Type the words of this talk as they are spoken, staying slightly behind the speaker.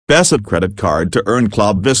Best credit card to earn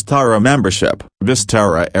Club Vistara membership.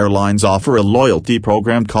 Vistara Airlines offer a loyalty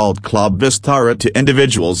program called Club Vistara to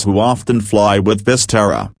individuals who often fly with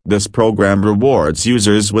Vistara. This program rewards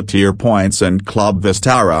users with tier points and Club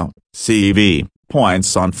Vistara (CEV)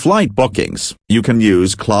 points on flight bookings. You can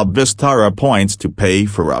use Club Vistara points to pay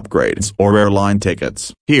for upgrades or airline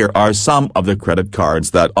tickets. Here are some of the credit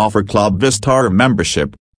cards that offer Club Vistara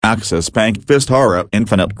membership. Axis Bank Vistara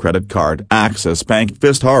Infinite Credit Card. Axis Bank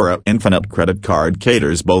Vistara Infinite Credit Card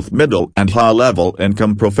caters both middle and high-level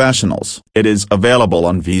income professionals. It is available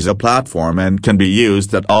on Visa platform and can be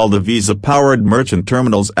used at all the Visa-powered merchant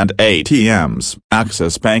terminals and ATMs.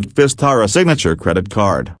 Axis Bank Vistara Signature Credit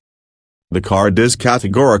Card. The card is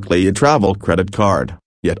categorically a travel credit card,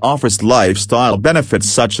 yet offers lifestyle benefits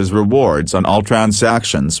such as rewards on all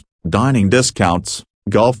transactions, dining discounts,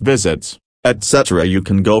 golf visits, etc. You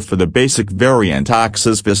can go for the basic variant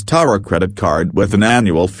Axis Vistara credit card with an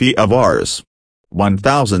annual fee of Rs.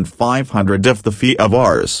 1,500 if the fee of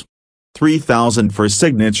Rs. 3,000 for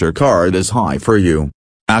signature card is high for you.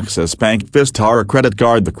 Axis Bank Vistara credit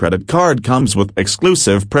card. The credit card comes with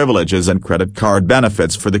exclusive privileges and credit card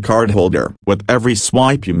benefits for the cardholder. With every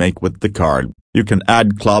swipe you make with the card, you can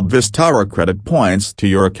add Club Vistara credit points to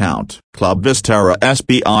your account. Club Vistara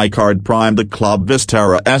SBI Card Prime. The Club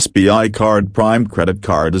Vistara SBI Card Prime credit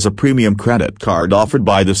card is a premium credit card offered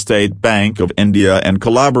by the State Bank of India in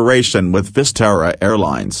collaboration with Vistara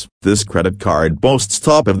Airlines. This credit card boasts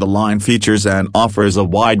top-of-the-line features and offers a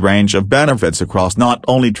wide range of benefits across not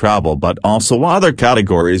only travel but also other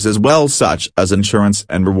categories as well, such as insurance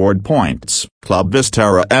and reward points. Club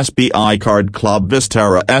Vistara SBI Card. Club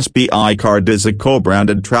Vistara SBI Card is a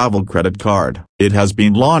co-branded travel credit card. It has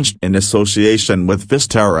been launched in association with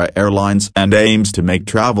Vistara Airlines and aims to make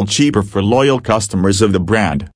travel cheaper for loyal customers of the brand.